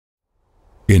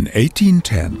In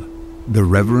 1810, the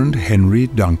Reverend Henry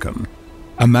Duncan,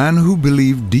 a man who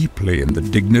believed deeply in the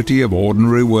dignity of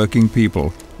ordinary working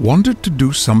people, wanted to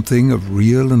do something of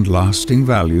real and lasting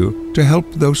value to help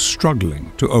those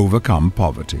struggling to overcome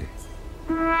poverty.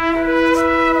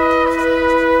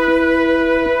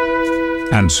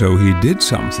 And so he did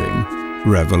something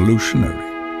revolutionary.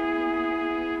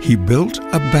 He built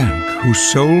a bank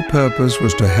whose sole purpose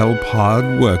was to help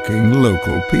hard-working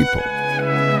local people.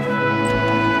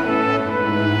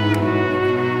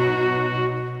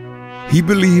 He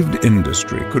believed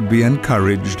industry could be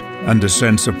encouraged and a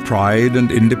sense of pride and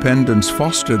independence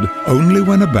fostered only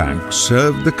when a bank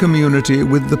served the community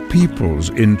with the people's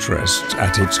interests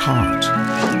at its heart.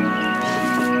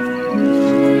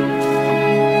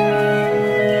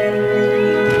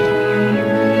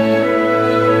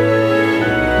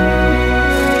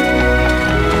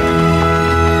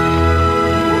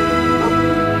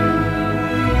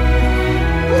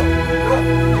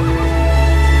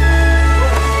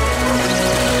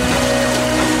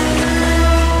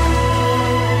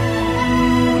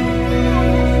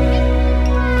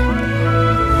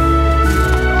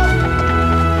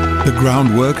 The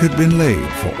groundwork had been laid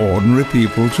for ordinary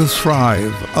people to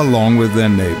thrive along with their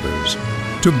neighbors,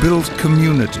 to build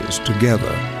communities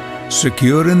together,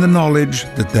 secure in the knowledge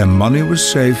that their money was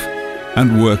safe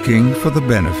and working for the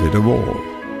benefit of all.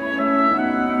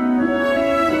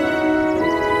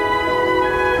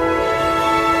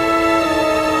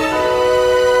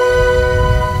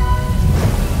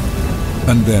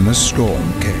 And then a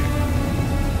storm came.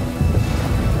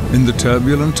 In the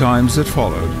turbulent times that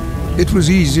followed, it was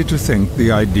easy to think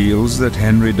the ideals that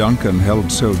Henry Duncan held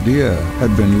so dear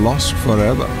had been lost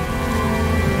forever.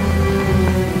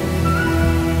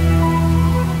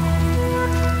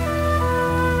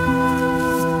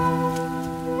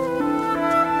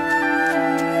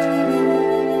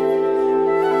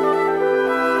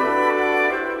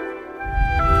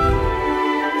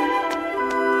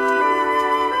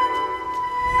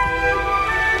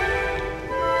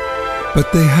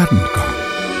 But they hadn't gone.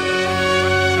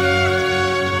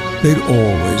 They'd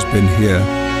always been here,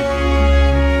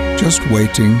 just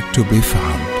waiting to be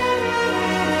found.